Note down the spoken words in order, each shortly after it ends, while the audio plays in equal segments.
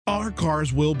Our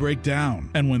cars will break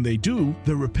down, and when they do,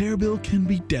 the repair bill can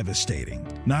be devastating.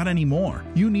 Not anymore.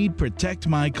 You need Protect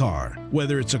My Car.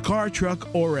 Whether it's a car,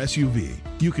 truck, or SUV,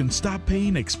 you can stop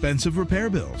paying expensive repair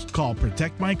bills. Call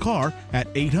Protect My Car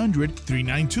at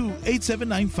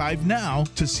 800-392-8795 now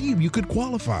to see if you could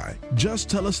qualify. Just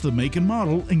tell us the make and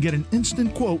model and get an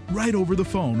instant quote right over the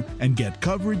phone and get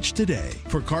coverage today.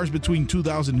 For cars between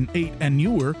 2008 and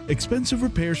newer, expensive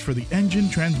repairs for the engine,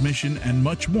 transmission, and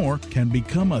much more can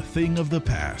become a thing of the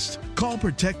past. Call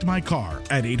Protect My Car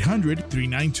at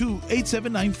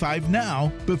 800-392-8795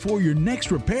 now before your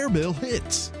next repair bill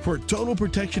hits. For total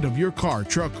protection of your car,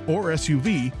 truck, or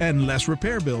SUV and less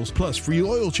repair bills, plus free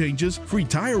oil changes, free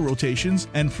tire rotations,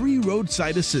 and free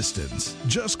roadside assistance.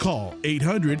 Just call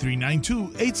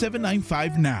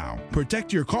 800-392-8795 now.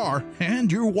 Protect your car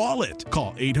and your wallet.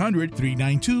 Call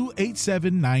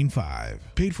 800-392-8795.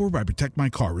 Paid for by Protect My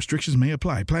Car. Restrictions may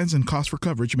apply. Plans and costs for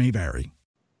coverage may vary.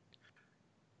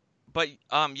 But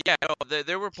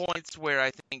there were points where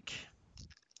I think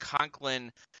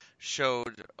Conklin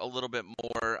showed a little bit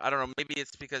more. I don't know. Maybe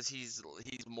it's because he's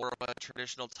more of a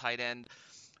traditional tight end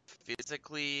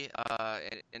physically,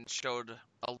 and showed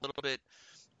a little bit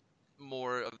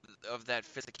more of that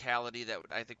physicality that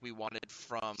I think we wanted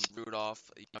from Rudolph.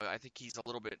 I think he's a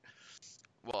little bit.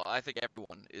 Well, I think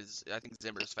everyone is. I think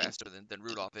Zimmer is faster than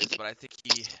Rudolph is, but I think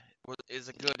he is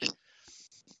a good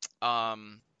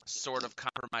sort of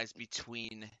compromise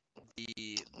between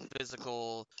the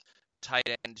physical tight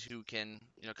end who can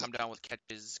come down with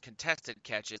catches, contested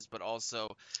catches, but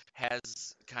also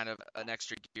has kind of an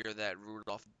extra gear that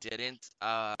Rudolph didn't.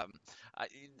 I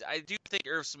do think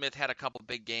Irv Smith had a couple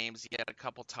big games. He had a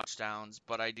couple touchdowns,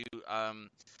 but I do. I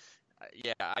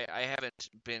haven't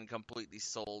been completely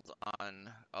sold on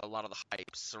a lot of the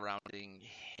hype surrounding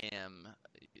him,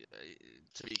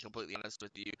 to be completely honest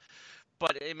with you.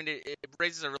 But, I mean, it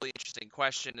raises a really interesting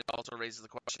question. It also raises the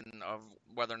question of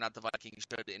whether or not the Vikings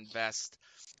should invest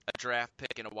a draft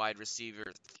pick in a wide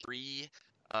receiver 3,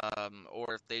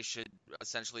 or if they should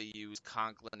essentially use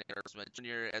Conklin and Irv Smith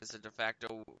Jr. as a de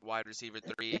facto wide receiver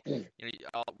 3.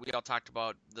 We all talked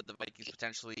about the Vikings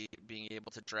potentially being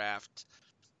able to draft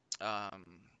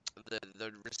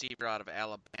the receiver out of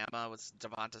Alabama was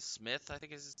Devonta Smith, I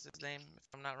think is his name, if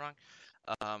I'm not wrong,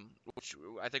 which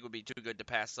I think would be too good to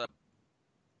pass up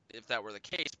if that were the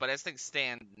case. But as things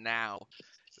stand now,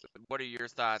 what are your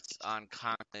thoughts on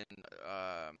Conklin,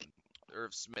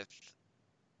 Irv Smith,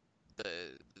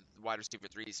 the wide receiver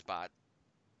 3 spot,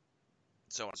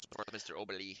 so on and so forth, Mr.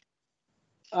 Oberle?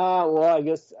 Well, I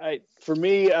guess for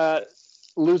me,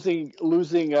 losing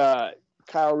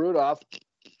Kyle Rudolph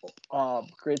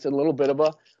creates a little bit of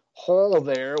a hole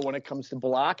there when it comes to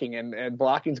blocking, and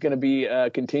blocking is going to be a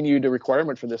continued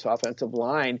requirement for this offensive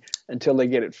line until they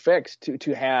get it fixed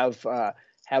to have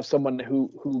someone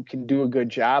who can do a good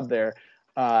job there.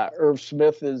 Irv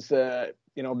Smith is the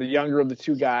younger of the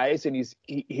two guys, and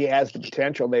he has the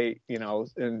potential.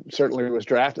 And certainly was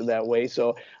drafted that way.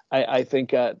 So I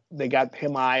think they got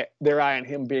their eye on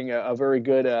him being a very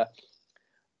good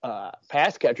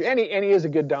pass catcher, and he is a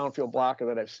good downfield blocker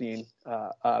that I've seen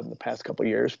in the past couple of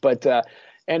years. But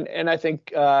and I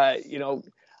think I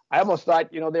almost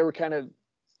thought they were kind of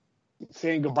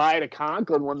saying goodbye to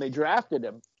Conklin when they drafted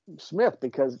him, Smith,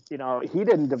 because he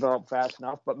didn't develop fast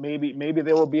enough. But maybe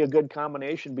there will be a good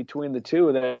combination between the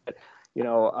two that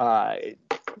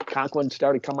Conklin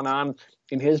started coming on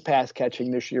in his pass catching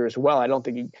this year as well. I don't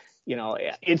think he.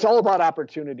 It's all about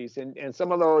opportunities, and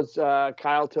some of those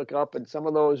Kyle took up, and some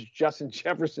of those Justin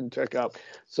Jefferson took up.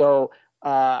 So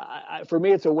for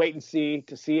me, it's a wait and see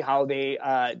to see how they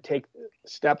take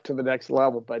step to the next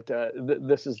level. But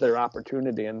this is their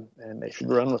opportunity, and they should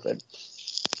run with it.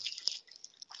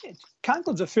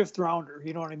 Conklin's a 5th rounder,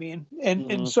 you know what I mean?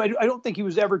 And so I don't think he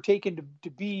was ever taken to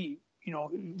be.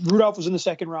 Rudolph was in the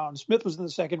 2nd round. Smith was in the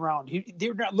 2nd round.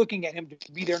 They're not looking at him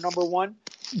to be their number 1.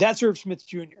 That's Irv Smith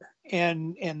Jr.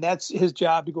 And that's his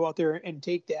job to go out there and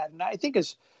take that. And I think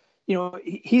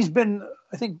he's been,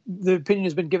 I think the opinion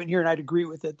has been given here, and I'd agree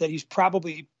with it, that he's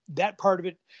probably that part of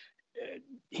it.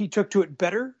 He took to it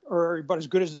better, or about as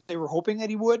good as they were hoping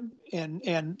that he would. And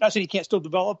not saying he can't still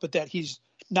develop, but that he's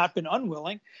not been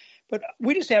unwilling. But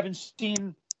we just haven't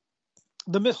seen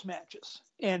the mismatches.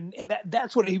 And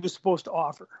that's what he was supposed to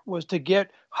offer, was to get,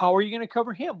 how are you going to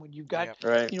cover him when you've got,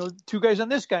 2 guys on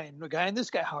this guy and a guy on this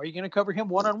guy? How are you going to cover him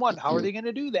one-on-one? How are they going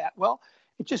to do that? Well,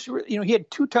 it just, he had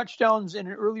 2 touchdowns in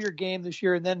an earlier game this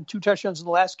year, and then 2 touchdowns in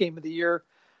the last game of the year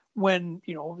when,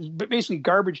 it was basically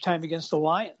garbage time against the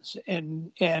Lions.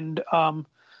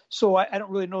 So I don't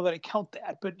really know that I count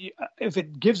that, but if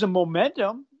it gives him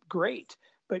momentum, great.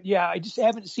 But yeah, I just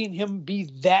haven't seen him be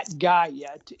that guy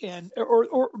yet, and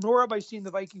or nor have I seen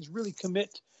the Vikings really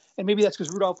commit. And maybe that's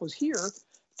because Rudolph was here,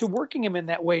 to working him in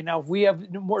that way. Now, if we have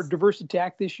more diverse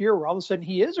attack this year, where all of a sudden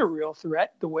he is a real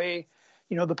threat, the way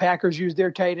the Packers use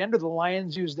their tight end or the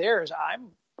Lions use theirs,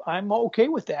 I'm okay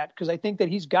with that, because I think that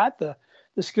he's got the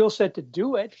skill set to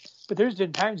do it. But there's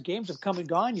been times games have come and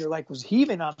gone. You're like, was he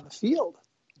even on the field?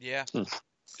 Yeah.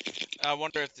 I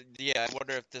wonder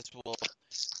if this will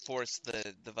force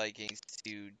the Vikings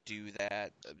to do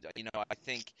that. I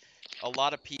think a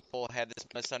lot of people had this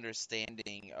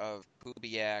misunderstanding of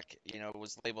Kubiak,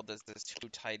 was labeled as this two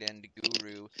tight end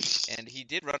guru, and he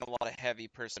did run a lot of heavy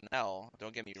personnel,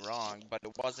 don't get me wrong, but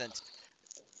it wasn't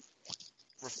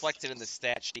reflected in the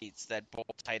stat sheets that both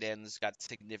tight ends got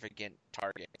significant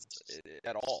targets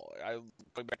at all.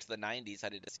 Going back to the 90s, I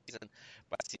did a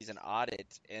season-by-season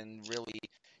audit, and really,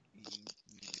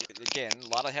 again, a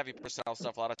lot of heavy personnel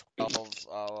stuff, a lot of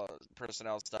 12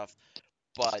 personnel stuff,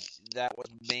 but that was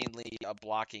mainly a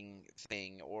blocking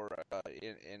thing or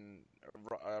in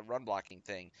a run blocking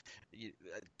thing.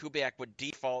 Kubiak would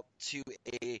default to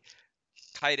a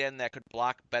tight end that could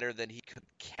block better than he could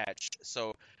catch.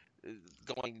 So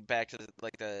going back to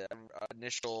the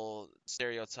initial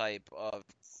stereotype of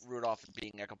Rudolph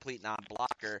being a complete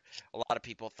non-blocker, a lot of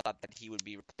people thought that he would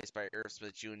be replaced by Irv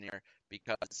Smith Jr.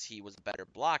 because he was a better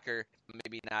blocker,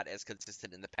 maybe not as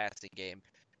consistent in the passing game.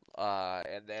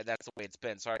 And that's the way it's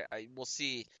been. So I will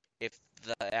see if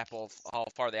how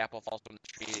far the apple falls from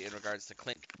the tree in regards to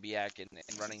Clint Kubiak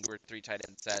and running your three tight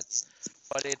end sets.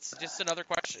 But it's just another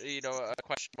question, a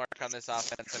question mark on this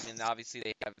offense. I mean, obviously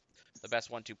they have the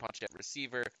best 1-2 punch at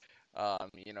receiver.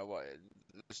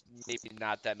 There's maybe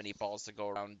not that many balls to go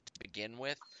around to begin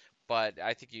with. But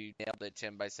I think you nailed it,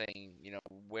 Tim, by saying,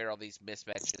 where are these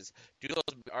mismatches?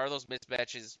 Are those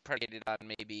mismatches predicated on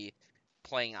maybe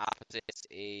playing opposite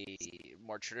a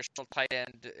more traditional tight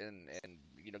end and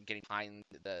getting behind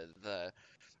the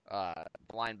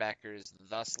linebackers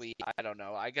thusly? I don't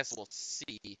know. I guess we'll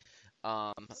see.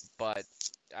 But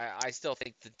I still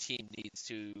think the team needs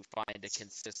to find a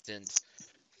consistent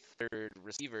third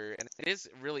receiver. And it is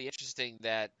really interesting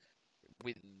that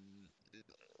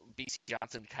BC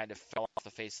Johnson kind of fell off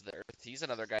the face of the earth. He's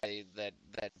another guy that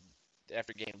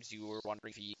after games you were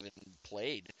wondering if he even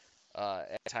played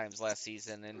at times last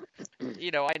season. And,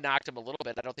 I knocked him a little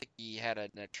bit. I don't think he had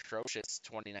an atrocious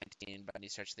 2019 by any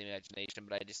stretch of the imagination,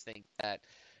 but I just think that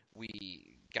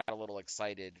we got a little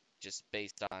excited just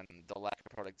based on the lack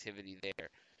of productivity there.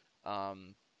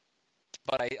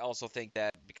 But I also think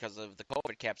that because of the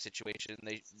COVID cap situation,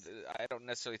 I don't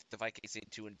necessarily think the Vikings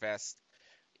need to invest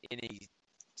any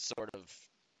sort of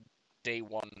day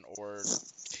 1 or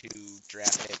 2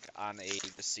 draft pick on a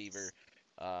receiver.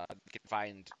 You can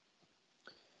find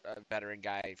a veteran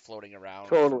guy floating around,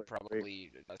 Totally.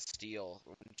 Probably a steal,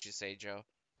 wouldn't you say, Joe?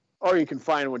 Or you can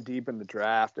find one deep in the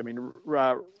draft. I mean,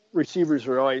 receivers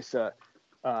are always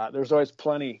there's always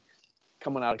plenty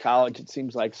coming out of college. It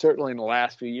seems like, certainly in the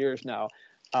last few years now.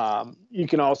 You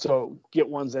can also get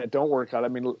ones that don't work out. I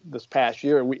mean, this past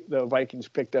year, the Vikings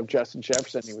picked up Justin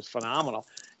Jefferson. He was phenomenal,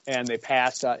 and they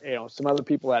passed. Some other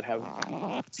people that have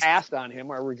passed on him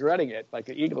are regretting it, like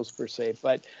the Eagles per se.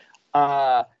 But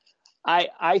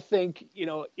I think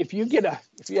if you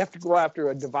have to go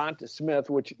after a Devonta Smith,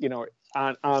 which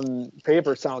on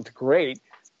paper sounds great,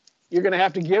 you're going to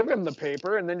have to give him the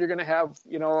paper, and then you're going to have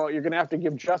to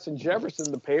give Justin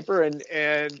Jefferson the paper, and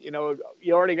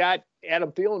you already got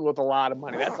Adam Thielen with a lot of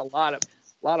money. That's a lot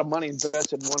of money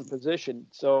invested in one position.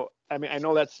 So I mean, I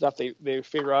know that's stuff they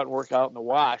figure out and work out in the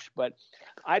wash, but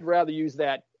I'd rather use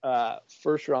that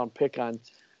first round pick on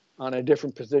a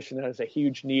different position that has a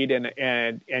huge need,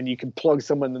 and you can plug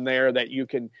someone in there that you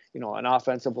can, an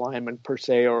offensive lineman per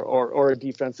se, or a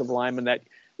defensive lineman that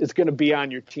is going to be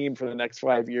on your team for the next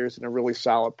 5 years and a really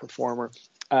solid performer.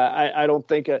 I don't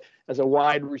think as a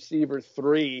wide receiver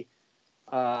 3,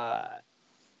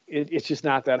 it's just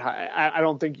not that high. I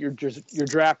don't think you're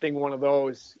drafting one of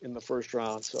those in the first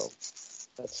round. So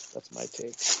that's my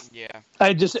take. Yeah. I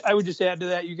would just add to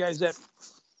that, you guys, that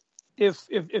if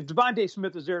Devontae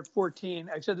Smith is there at 14,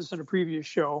 I said this in a previous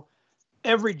show,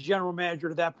 every general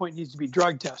manager at that point needs to be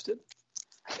drug tested.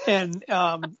 And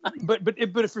but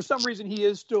if for some reason he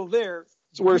is still there,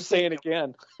 it's worth saying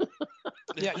again.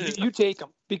 Yeah, you take him,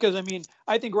 because I mean,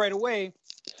 I think right away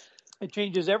it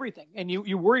changes everything. And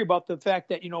you worry about the fact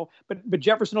that but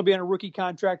Jefferson will be on a rookie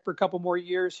contract for a couple more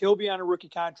years. He'll be on a rookie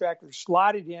contract. They're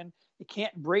slotted in. You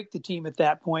can't break the team at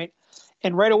that point.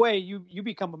 And right away you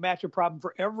become a matchup problem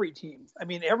for every team. I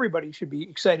mean, everybody should be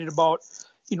excited about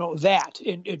that.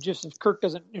 And it just, if Kirk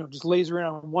doesn't just laser in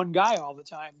on one guy all the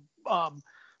time.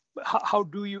 how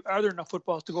are there enough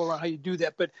footballs to go around? How you do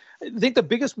that? But I think the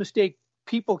biggest mistake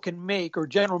people can make, or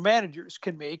general managers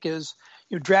can make, is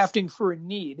drafting for a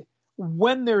need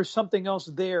when there's something else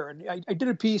there. And I did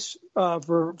a piece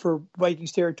for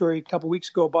Vikings Territory a couple weeks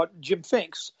ago about Jim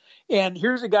Finks, and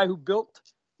here's a guy who built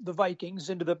the Vikings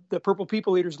into the Purple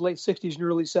People Eaters late 60s and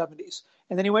early 70s.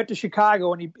 And then he went to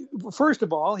Chicago, and first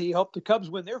of all, he helped the Cubs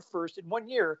win their first, in 1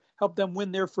 year, helped them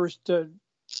win their first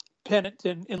pennant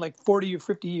in like 40 or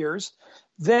 50 years.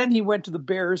 Then he went to the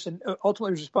Bears and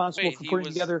ultimately was responsible for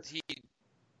putting together. He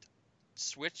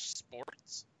switched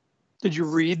sports? Did you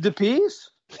read the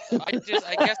piece? I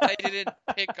guess I didn't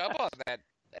pick up on that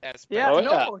aspect. Yeah,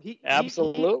 no,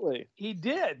 absolutely. He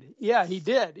did. Yeah, he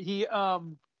did.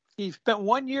 He spent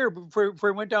 1 year before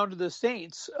he went down to the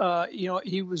Saints.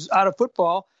 He was out of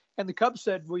football, and the Cubs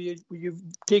said, will you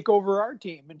take over our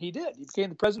team? And he did. He became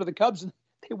the president of the Cubs, and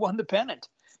they won the pennant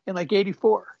in like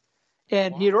 84.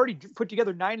 And he had already put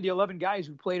together 9 of the 11 guys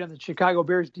who played on the Chicago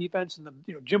Bears defense, and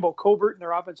Jimbo Covert in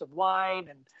their offensive line,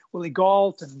 and Willie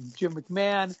Gault and Jim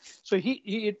McMahon. So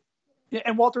he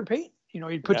and Walter Payton,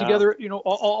 he put together,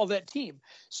 all that team.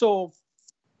 So,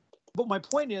 but my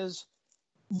point is,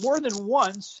 more than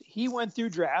once, he went through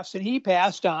drafts and he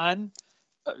passed on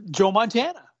Joe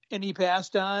Montana, and he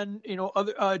passed on,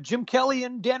 other Jim Kelly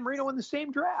and Dan Marino in the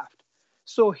same draft.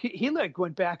 So he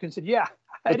went back and said, yeah,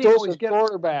 I didn't always get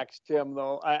quarterbacks, Tim,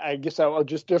 though. I guess I'll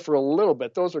just differ a little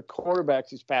bit. Those are quarterbacks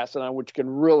he's passing on, which can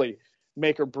really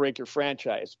make or break your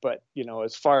franchise. But,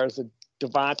 as far as a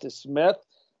Devonta Smith,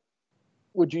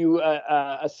 would you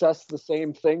assess the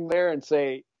same thing there and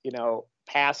say,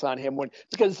 pass on him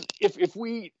because if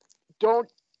we don't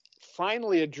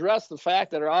finally address the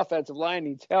fact that our offensive line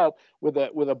needs help with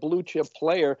a blue chip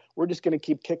player, we're just going to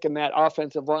keep kicking that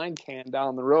offensive line can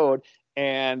down the road,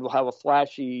 and we'll have a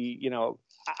flashy,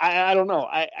 I don't know.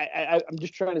 I'm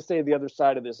just trying to say the other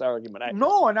side of this argument.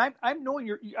 No, and I'm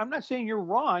knowing I'm not saying you're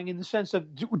wrong in the sense of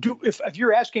if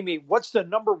you're asking me what's the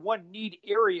number one need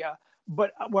area,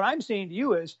 but what I'm saying to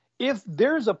you is, if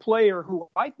there's a player who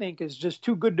I think is just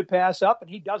too good to pass up and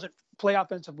he doesn't play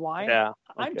offensive line,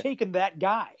 I'm taking that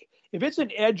guy. If it's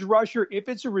an edge rusher, if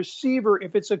it's a receiver,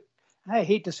 I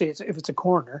hate to say if it's a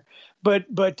corner, but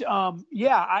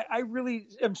I really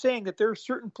am saying that there are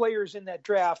certain players in that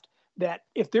draft that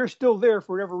if they're still there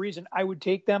for whatever reason, I would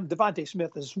take them. Devonta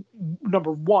Smith is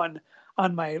number one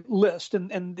on my list,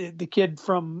 and the kid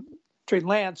from Trey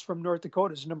Lance from North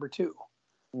Dakota is number 2.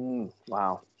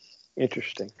 Wow.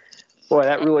 Interesting. Boy,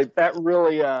 that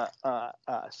really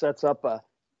sets up a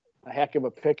heck of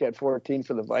a pick at 14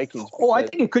 for the Vikings. Oh, I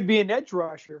think it could be an edge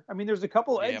rusher. I mean, there's a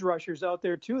couple of edge rushers out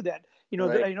there too that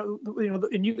right.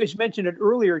 And you guys mentioned it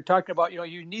earlier, talking about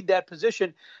you need that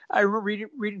position. I remember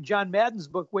reading John Madden's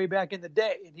book way back in the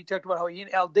day, and he talked about how he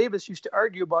and Al Davis used to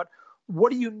argue about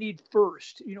what do you need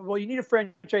first. You need a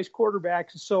franchise quarterback,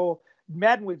 so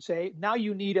Madden would say, now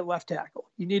you need a left tackle.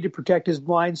 You need to protect his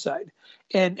blind side.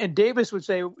 And Davis would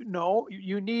say, no,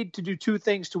 you need to do 2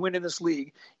 things to win in this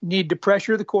league. You need to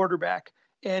pressure the quarterback.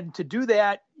 And to do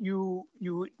that, you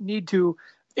need to,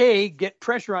 A, get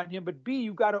pressure on him, but B,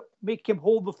 you got to make him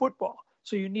hold the football.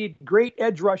 So you need great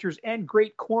edge rushers and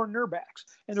great cornerbacks.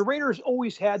 And the Raiders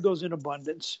always had those in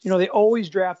abundance. They always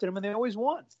drafted them and they always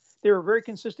won. They were a very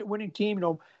consistent winning team.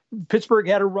 Pittsburgh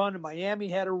had a run and Miami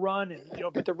had a run, and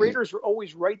but the Raiders were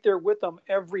always right there with them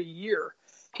every year,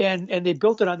 and they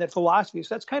built it on that philosophy.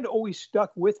 So that's kind of always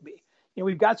stuck with me.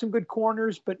 We've got some good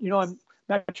corners, but I'm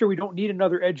not sure we don't need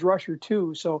another edge rusher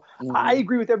too. So I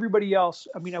agree with everybody else.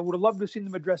 I mean, I would have loved to have seen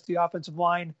them address the offensive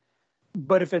line,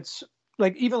 but if it's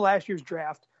like even last year's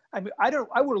draft, I would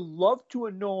have loved to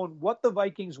have known what the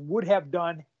Vikings would have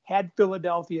done had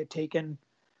Philadelphia taken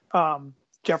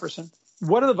Jefferson.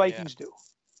 What do the Vikings do?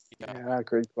 Yeah,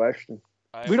 great question.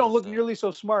 We don't look nearly so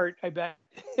smart, I bet,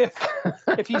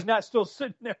 if he's not still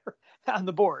sitting there on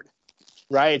the board.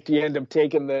 Right. You end up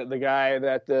taking the guy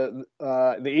that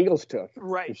the Eagles took.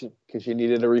 Right. Because you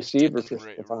needed a receiver for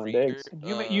Stephon Diggs.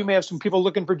 You may have some people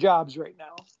looking for jobs right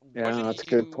now. Yeah, that's a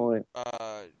good point.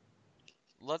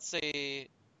 Let's say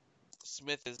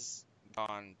Smith is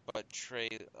gone, but Trey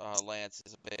Lance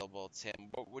is available. Tim,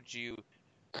 what would you...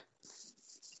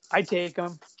 I take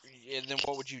him. And then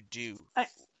what would you do? I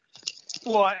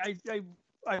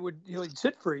would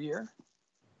sit for a year.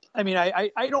 I mean,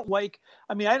 I don't like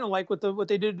what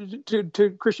they did to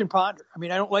Christian Ponder. I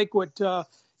mean, I don't like what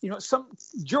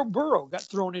Joe Burrow got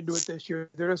thrown into it this year.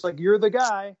 They're just like, you're the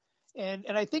guy, and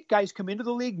I think guys come into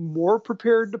the league more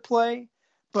prepared to play.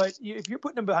 But if you're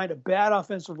putting him behind a bad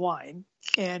offensive line,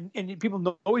 and people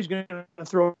know he's going to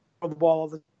throw the ball all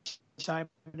the time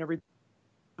and everything.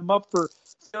 him up for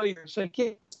failure. It's like,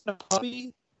 hey, a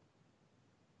puppy,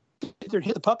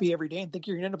 hit the puppy every day and think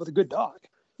you're going to end up with a good dog.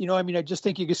 You know, I mean, I just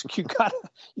think you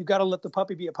gotta let the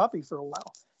puppy be a puppy for a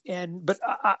while. But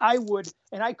I would,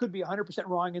 and I could be 100%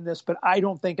 wrong in this, but I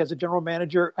don't think as a general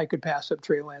manager I could pass up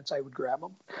Trey Lance. I would grab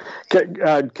him.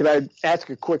 Could I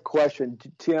ask a quick question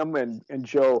to Tim and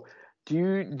Joe? Do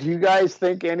you guys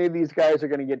think any of these guys are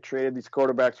going to get traded? These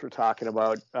quarterbacks we're talking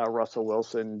about, Russell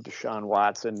Wilson, Deshaun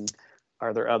Watson.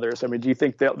 Are there others? I mean, do you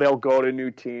think they'll go to new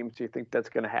teams? Do you think that's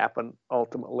going to happen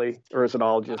ultimately, or is it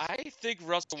all just? I think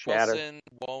Russell chatter? Wilson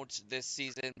won't this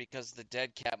season because the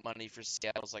dead cap money for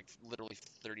Seattle is like literally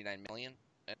 $39 million,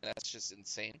 and that's just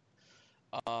insane.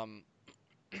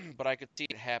 But I could see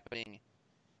it happening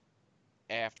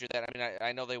after that. I mean,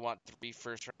 I know they want 3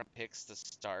 first-round picks to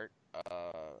start,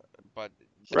 but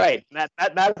right. That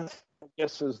I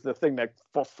guess is the thing that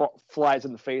flies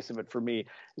in the face of it for me.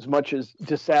 As much as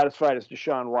dissatisfied as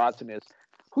Deshaun Watson is,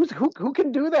 who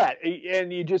can do that?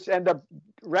 And you just end up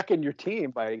wrecking your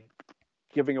team by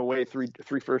giving away three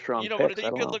first-round picks. But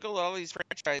you could look at all these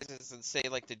franchises and say,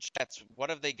 like the Jets,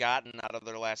 what have they gotten out of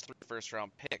their last 3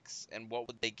 first-round picks, and what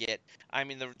would they get? I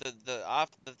mean, the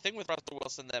thing with Russell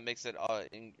Wilson that makes it also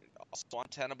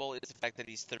untenable is the fact that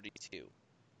he's 32.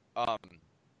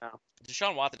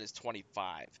 Deshaun Watson is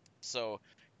 25, so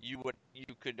you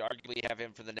could arguably have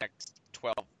him for the next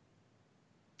 12,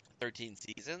 13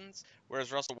 seasons,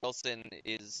 whereas Russell Wilson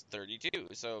is 32.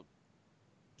 So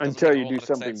until you do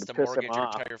something to piss him off, your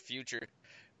entire future,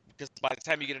 because by the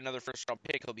time you get another first-round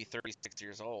pick, he'll be 36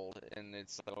 years old, and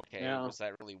it's like, okay, was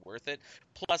that really worth it?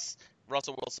 Plus,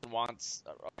 Russell Wilson wants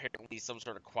apparently some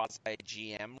sort of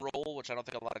quasi-GM role, which I don't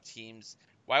think a lot of teams.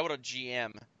 Why would a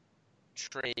GM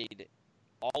trade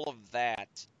all of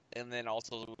that and then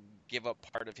also give up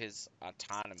part of his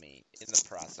autonomy in the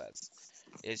process?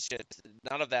 It's just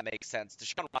none of that makes sense.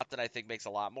 Deshaun Watson, I think, makes a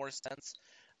lot more sense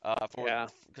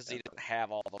because he didn't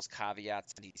have all those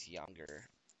caveats and he's younger.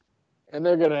 And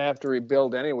they're going to have to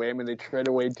rebuild anyway. I mean, they trade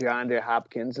away DeAndre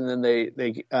Hopkins, and then they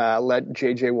let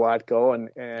J.J. Watt go, and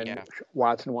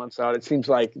Watson wants out. It seems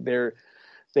like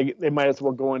they might as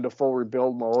well go into full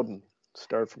rebuild mode and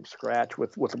start from scratch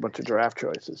with a bunch of draft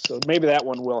choices. So maybe that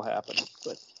one will happen.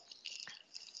 But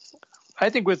I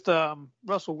think with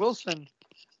Russell Wilson,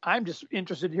 I'm just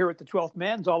interested to hear what the 12th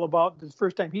man's all about. The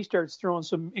first time he starts throwing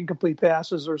some incomplete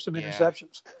passes or some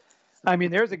interceptions. I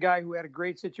mean, there's a guy who had a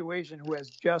great situation who has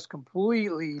just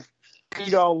completely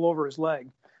peed all over his leg.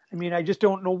 I mean, I just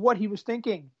don't know what he was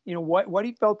thinking. You know, what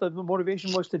he felt that the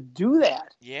motivation was to do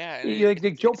that. Yeah.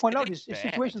 Like Joe pointed out, his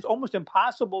situation is almost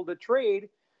impossible to trade.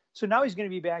 So now he's going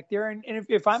to be back there. And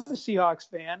if I'm a Seahawks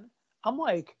fan, I'm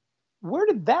like, where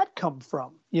did that come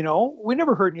from? You know, we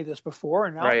never heard any of this before.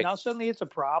 And now suddenly it's a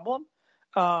problem.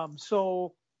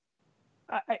 So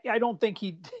I don't think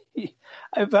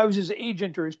if I was his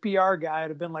agent or his PR guy, I'd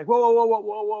have been like,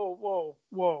 whoa.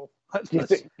 You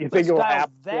think it will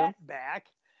happen? That back,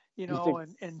 you know,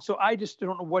 and so I just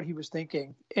don't know what he was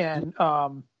thinking. And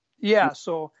I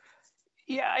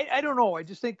don't know. I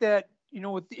just think that, you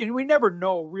know, and we never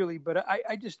know really, but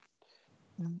I just,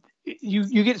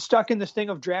 you get stuck in this thing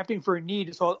of drafting for a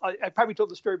need. So I probably told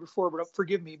the story before, but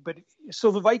forgive me. But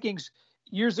so the Vikings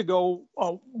years ago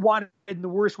wanted in the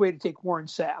worst way to take Warren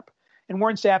Sapp. And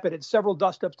Warren Sapp had several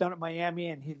dust-ups down at Miami,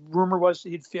 and rumor was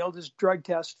he'd failed his drug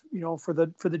test, you know, for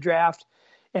the draft.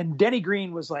 And Denny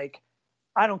Green was like,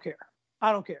 I don't care.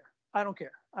 I'm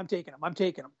taking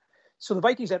him. So the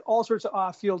Vikings had all sorts of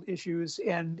off-field issues,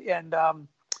 and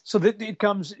so it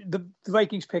comes the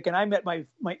Vikings pick, and I'm at my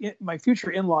future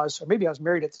in-laws, or maybe I was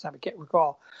married at the time, I can't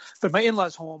recall, but my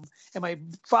in-laws home, and my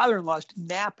father-in-law's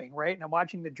napping, right? And I'm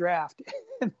watching the draft,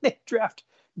 and they draft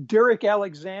Derek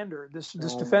Alexander, this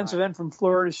defensive end from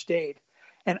Florida State,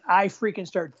 and I freaking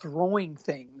start throwing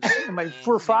things. And my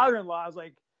poor father-in-law is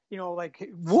like, you know, like,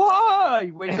 whoa!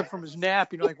 He wakes up from his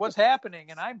nap, you know, like, what's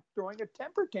happening? And I'm throwing a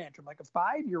temper tantrum like a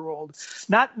 5-year-old.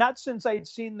 Not since I'd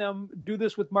seen them do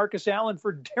this with Marcus Allen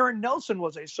for Darren Nelson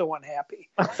was I so unhappy.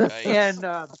 And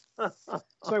so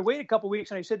I waited a couple of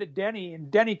weeks, and I said to Denny,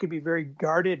 and Denny could be very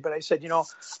guarded, but I said, you know,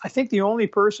 I think the only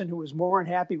person who was more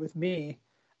unhappy with me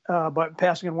about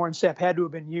passing on Warren Sapp had to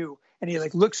have been you. And he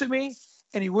like looks at me,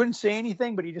 and he wouldn't say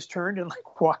anything, but he just turned and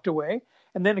like walked away.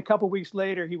 And then a couple of weeks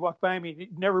later, he walked by me. He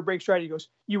never breaks stride. He goes,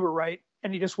 "You were right,"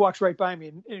 and he just walks right by me.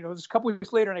 And you know, just a couple of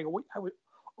weeks later, and I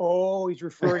go, he's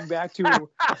referring back to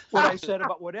what I said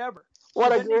about whatever.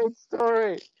 What a great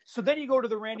story! So then you go to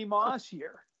the Randy Moss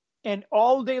year, And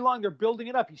all day long, they're building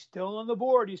it up. He's still on the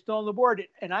board. He's still on the board.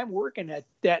 And I'm working at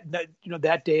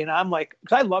that day. And I'm like,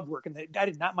 because I loved working. I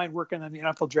did not mind working on the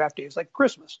NFL draft day. It's like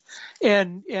Christmas.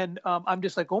 And I'm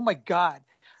just like, oh my God.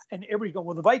 And everybody's going,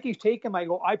 well, the Vikings take him. I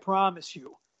go, I promise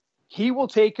you, he will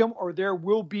take him, or there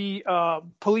will be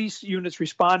police units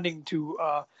responding to,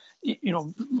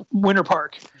 Winter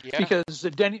Park, because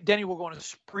Denny will go on a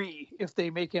spree if they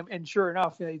make him. And sure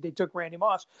enough, they took Randy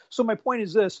Moss. So my point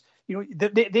is this,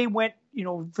 they went,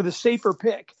 for the safer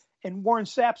pick, and Warren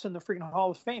Sapp's in the freaking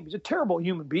Hall of Fame. He's a terrible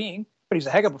human being, but he's a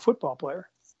heck of a football player.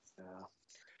 Yeah.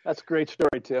 That's a great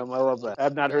story, Tim. I love that.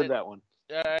 I've not heard that one.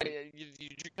 You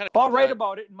kind of, I'll write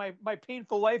about it in my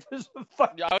painful life as a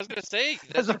I was going to say,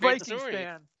 that's a great Vikings story.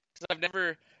 fan. Because I've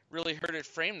never really heard it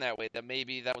framed that way, that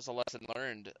maybe that was a lesson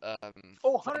learned.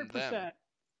 100%.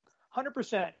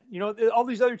 100%. All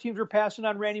these other teams were passing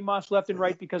on Randy Moss left and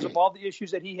right because of all the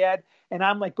issues that he had. And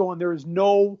I'm like going, there is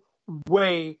no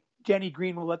way Denny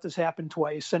Green will let this happen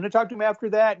twice. And I talked to him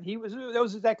after that, and that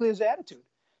was exactly his attitude.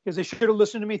 Because they should have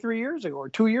listened to me 3 years ago or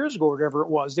 2 years ago, or whatever it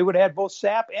was. They would have had both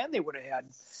Sapp and they would have had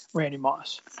Randy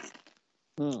Moss.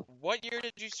 What year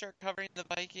did you start covering the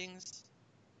Vikings?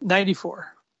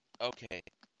 94. Okay.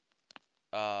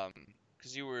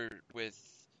 Because you were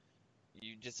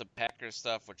you did some Packers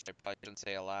stuff, which I probably shouldn't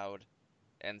say aloud.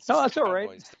 And no, that's all right.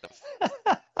 Stuff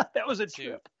that was a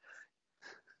trip.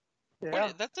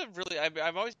 Yeah. That's a really,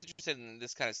 I'm always interested in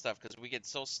this kind of stuff because we get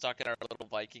so stuck in our little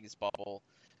Vikings bubble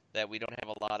that we don't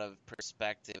have a lot of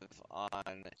perspective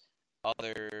on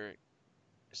other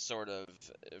sort of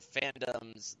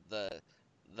fandoms, the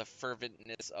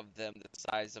ferventness of them, the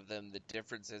size of them, the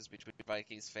differences between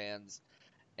Vikings fans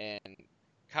and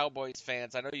Cowboys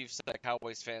fans. I know you've said that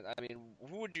Cowboys fans. I mean,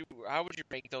 how would you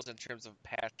rank those in terms of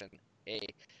passion?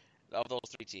 Of those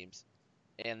three teams,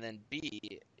 and then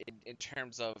B, in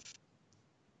terms of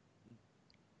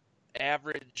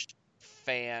average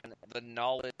fan, the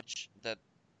knowledge that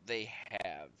they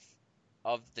have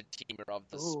of the team or of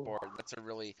the sport. That's a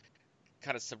really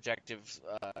kind of subjective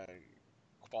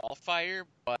qualifier,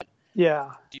 but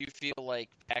yeah. Do you feel like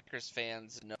Packers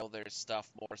fans know their stuff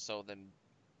more so than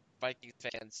Vikings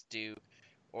fans do,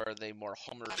 or are they more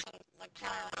homer?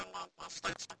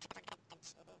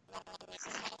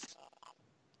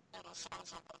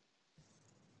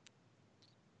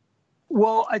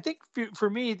 Well, I think for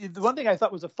me, the one thing I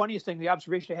thought was the funniest thing, the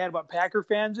observation I had about Packer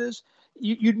fans is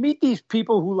you'd meet these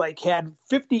people who had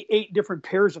 58 different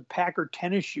pairs of Packer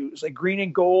tennis shoes, like green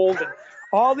and gold, and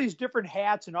all these different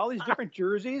hats and all these different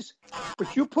jerseys.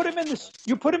 But you put them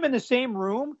in the same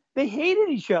room, they hated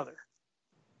each other.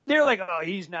 They're like, oh,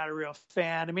 he's not a real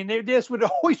fan. I mean, this would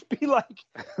always be like,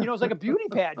 it's like a beauty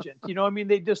pageant.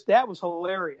 That was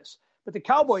hilarious. But the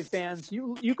Cowboy fans,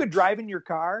 you could drive in your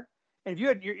car, and if you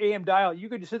had your AM dial, you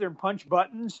could just sit there and punch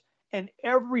buttons, and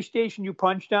every station you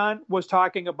punched on was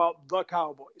talking about the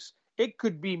Cowboys. It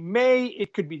could be May,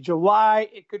 it could be July,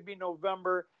 it could be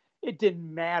November. It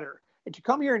didn't matter. And to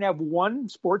come here and have one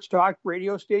sports talk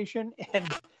radio station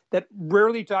and that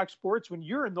rarely talks sports, when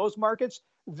you're in those markets,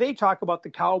 they talk about the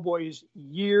Cowboys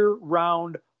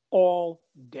year-round, all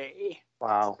day.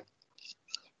 Wow.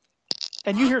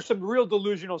 And you hear some real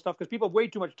delusional stuff because people have way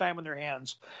too much time on their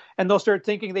hands. And they'll start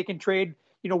thinking they can trade,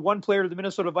 one player to the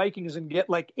Minnesota Vikings and get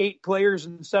 8 players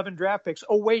and 7 draft picks.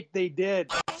 Oh, wait, they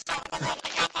did.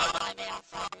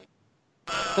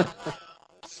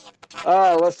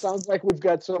 Well, it sounds like we've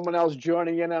got someone else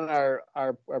joining in on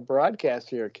our broadcast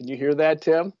here. Can you hear that,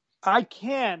 Tim? I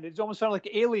can. It almost sounded like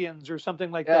aliens or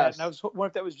something like Yes. that. And I was wondering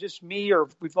if that was just me or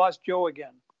if we've lost Joe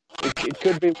again. It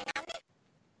could be.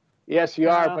 Yes, you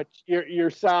are, but your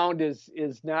sound is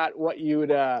not what you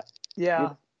would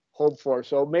you'd hope for.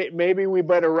 So maybe we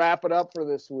better wrap it up for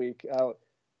this week,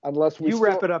 unless we.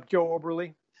 Wrap it up, Joe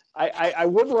Oberle. I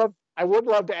would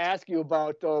love to ask you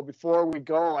about, though, before we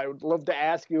go. I would love to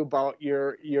ask you about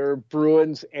your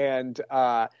Bruins and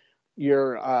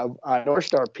your North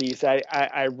Star piece.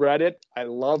 I read it. I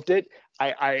loved it.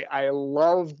 I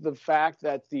loved the fact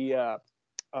that the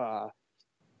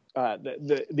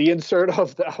insert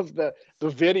of the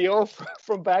video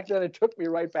from back then, it took me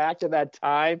right back to that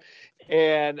time.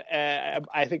 And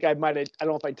I think I don't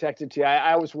know if I texted to you.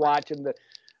 I was watching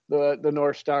the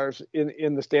North Stars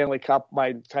in the Stanley Cup my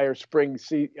entire spring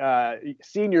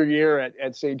senior year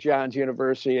at St. John's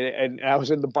University, and I was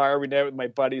in the bar every night with my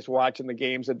buddies watching the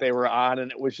games that they were on,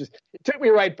 and it took me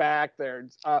right back there.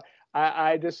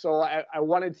 I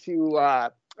wanted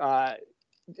to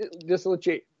just let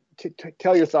you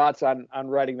tell your thoughts on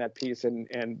writing that piece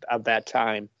and of that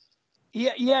time.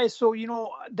 Yeah. So,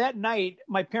 that night,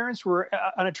 my parents were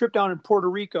on a trip down in Puerto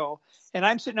Rico, and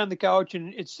I'm sitting on the couch,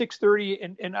 and it's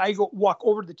 6:30, and I walk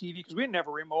over to the TV because we didn't have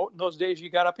a remote. In those days, you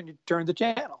got up and you turned the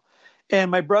channel. And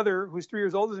my brother, who's 3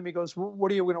 years older than me, goes,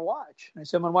 "What are you going to watch?" And I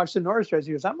said, "I'm going to watch the North Stars."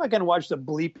 He goes, "I'm not going to watch the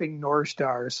bleeping North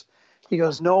Stars." He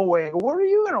goes, "No way." I go, "What are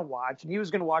you going to watch?" And he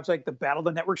was going to watch like the Battle of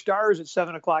the Network Stars at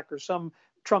 7:00 or some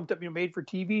trumped up, made for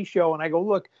TV show. And I go,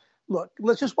 look,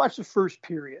 let's just watch the first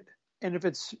period. And if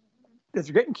they're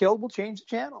getting killed, we'll change the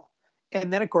channel.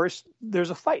 And then, of course, there's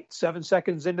a fight 7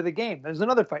 seconds into the game. There's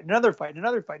another fight.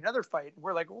 And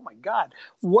we're like, oh, my God,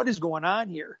 what is going on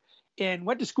here? And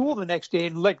went to school the next day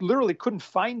and literally couldn't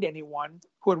find anyone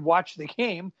who had watched the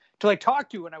game to talk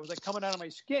to. And I was coming out of my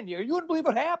skin. You wouldn't believe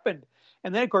what happened.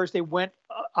 And then, of course, they went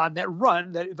on that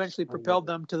run that eventually propelled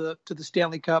them to the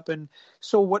Stanley Cup. And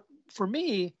so for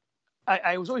me,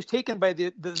 I was always taken by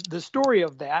the story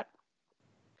of that.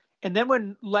 And then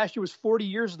when last year was 40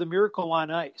 years of the Miracle on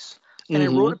Ice, and I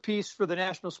wrote a piece for the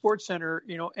National Sports Center,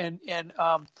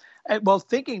 while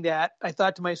thinking that, I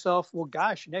thought to myself, well,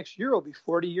 gosh, next year will be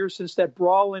 40 years since that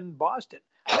brawl in Boston.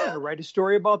 I'm going to write a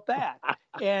story about that.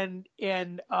 And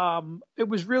it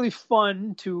was really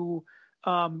fun to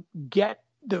get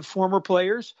the former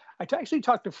players. I actually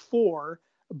talked to 4.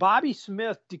 Bobby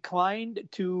Smith declined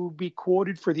to be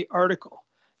quoted for the article.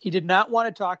 He did not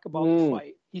want to talk about the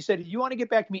fight. He said, if you want to get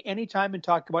back to me anytime and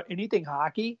talk about anything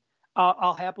hockey,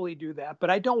 I'll happily do that. But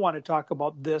I don't want to talk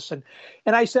about this. And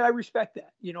I said, I respect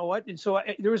that. You know what? And so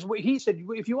he said,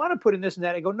 if you want to put in this and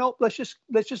that, I go, no, let's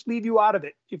just leave you out of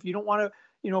it. If you don't want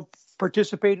to,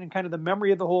 participate in kind of the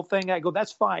memory of the whole thing, I go,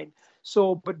 that's fine.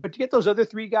 So, but to get those other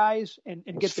 3 guys and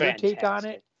get their take on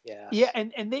it. Yeah.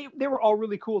 And they were all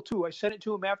really cool too. I sent it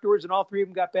to them afterwards and all 3 of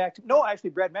them got back to me. No,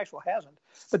 actually Brad Maxwell hasn't,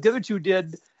 but the other 2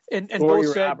 did. And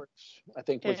both said, Roberts, I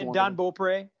think, was and Don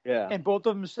Beaupre. Yeah. And both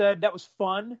of them said that was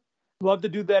fun. Love to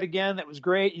do that again. That was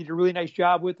great. You did a really nice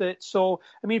job with it. So,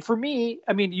 for me,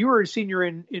 you were a senior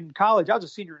in college. I was a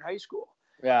senior in high school.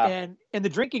 Yeah. And the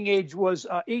drinking age was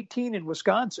 18 in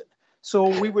Wisconsin.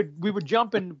 So we would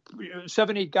jump in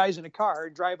 7, 8 guys in a car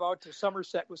and drive out to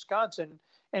Somerset, Wisconsin.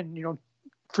 And,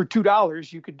 for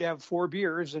 $2, you could have 4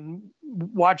 beers and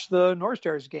watch the North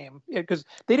Stars game because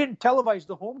they didn't televise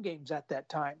the home games at that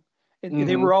time. And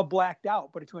they were all blacked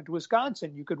out. But if you went to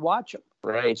Wisconsin, you could watch them.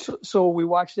 Right. So we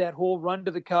watched that whole run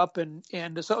to the Cup, and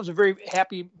so it was a very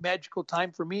happy, magical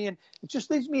time for me. And it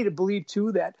just leads me to believe,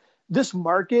 too, that this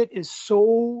market is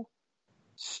so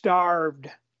starved.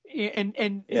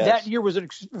 And yes. That year was a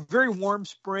very warm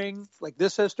spring, like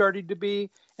this has started to be.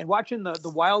 And watching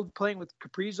the Wild playing with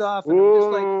Kaprizov, and I'm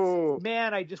just like,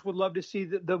 man, I just would love to see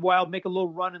the Wild make a little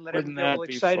run and let everyone get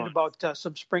excited about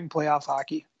some spring playoff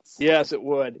hockey. Yes, it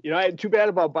would. I had too bad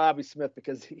about Bobby Smith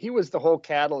because he was the whole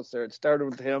catalyst there. It started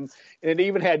with him, and it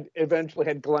even eventually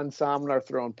had Glenn Somnar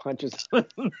throwing punches on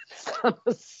the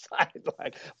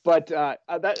sideline. But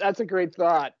that's a great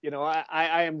thought.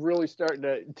 I am really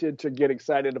starting to get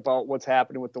excited about what's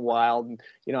happening with the Wild, and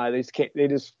they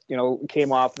just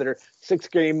came off their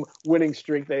 6-game winning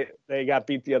streak. They got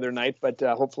beat the other night, but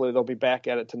hopefully they'll be back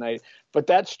at it tonight. But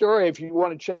that story, if you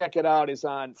want to check it out, is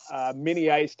on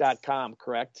miniice.com,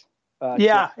 correct?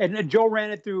 And Joe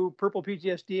ran it through Purple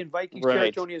PTSD and Vikings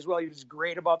Territory as well. He was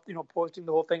great about posting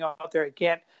the whole thing out there. I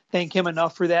can't thank him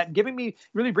enough for that, and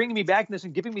really bringing me back in this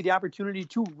and giving me the opportunity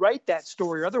to write that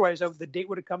story. Otherwise, the date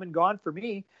would have come and gone for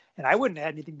me, and I wouldn't have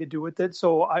had anything to do with it.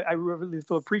 So I really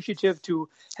feel appreciative to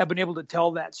have been able to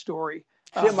tell that story.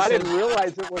 Tim, I didn't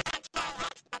realize it was.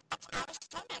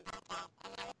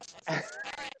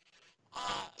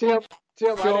 Tim,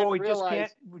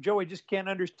 I just can't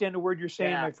understand a word you're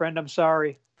saying, my friend. I'm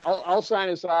sorry. I'll sign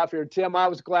us off here. Tim, I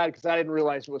was glad because I didn't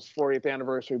realize it was 40th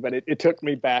anniversary, but it took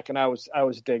me back, and I was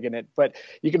digging it. But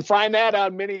you can find that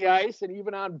on Mini Ice and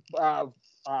even on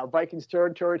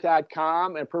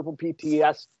VikingsTerritory.com and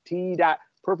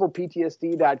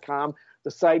PurplePTSD.com,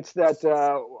 the sites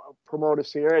that promote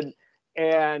us here.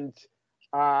 And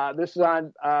this is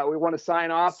on. We want to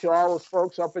sign off to all those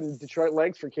folks up in Detroit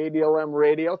Lakes for KDLM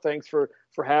Radio. Thanks for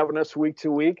having us week to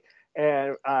week,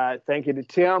 and thank you to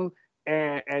Tim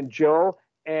and Joe.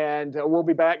 And we'll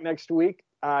be back next week,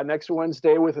 next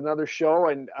Wednesday, with another show.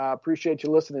 And appreciate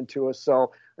you listening to us.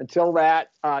 So until that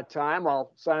time,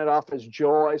 I'll sign it off as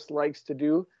Joe always likes to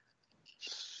do.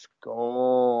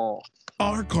 Skål.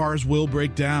 Our cars will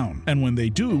break down, and when they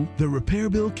do, the repair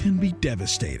bill can be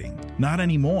devastating. Not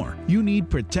anymore. You need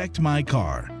Protect My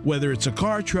Car, whether it's a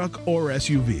car, truck, or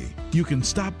SUV. You can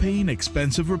stop paying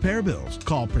expensive repair bills.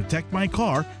 Call Protect My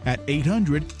Car at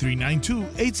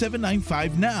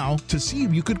 800-392-8795 now to see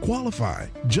if you could qualify.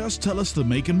 Just tell us the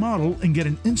make and model and get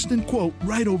an instant quote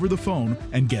right over the phone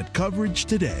and get coverage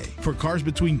today. For cars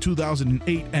between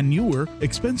 2008 and newer,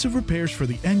 expensive repairs for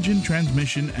the engine,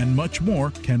 transmission, and much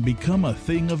more can become a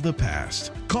thing of the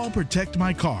past. Call Protect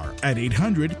My Car at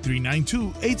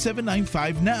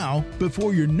 800-392-8795 now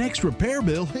before your next repair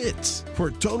bill hits.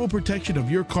 For total protection of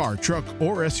your car, truck,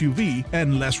 or SUV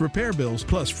and less repair bills,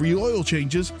 plus free oil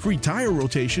changes, free tire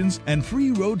rotations, and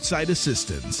free roadside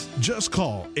assistance. Just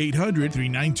call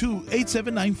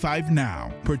 800-392-8795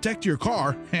 now. Protect your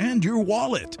car and your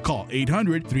wallet. Call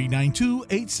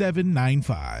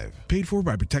 800-392-8795. Paid for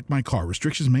by Protect My Car.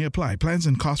 Restrictions may apply. Plans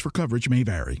and costs for coverage may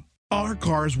vary. Our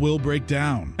cars will break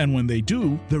down, and when they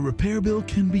do, the repair bill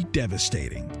can be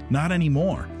devastating. Not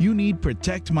anymore. You need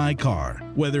Protect My Car.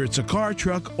 Whether it's a car,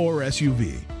 truck, or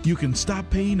SUV, you can stop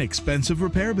paying expensive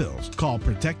repair bills. Call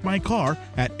Protect My Car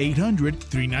at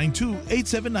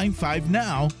 800-392-8795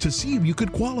 now to see if you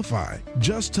could qualify.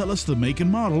 Just tell us the make and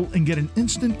model and get an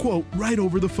instant quote right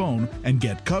over the phone and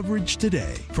get coverage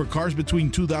today. For cars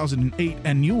between 2008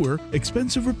 and newer,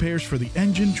 expensive repairs for the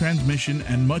engine, transmission,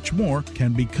 and much more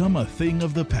can become a thing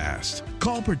of the past.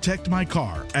 Call Protect My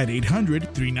Car at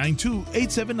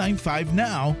 800-392-8795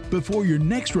 now before your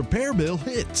next repair bill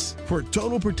hits. For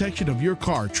total protection of your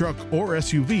car, truck, or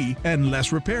SUV and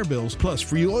less repair bills, plus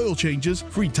free oil changes,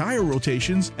 free tire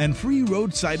rotations, and free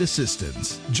roadside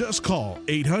assistance. Just call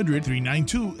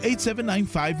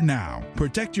 800-392-8795 now.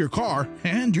 Protect your car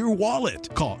and your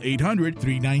wallet. Call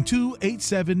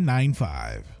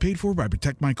 800-392-8795. Paid for by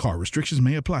Protect My Car. Restrictions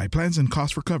may apply. Plans and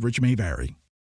costs for coverage may vary.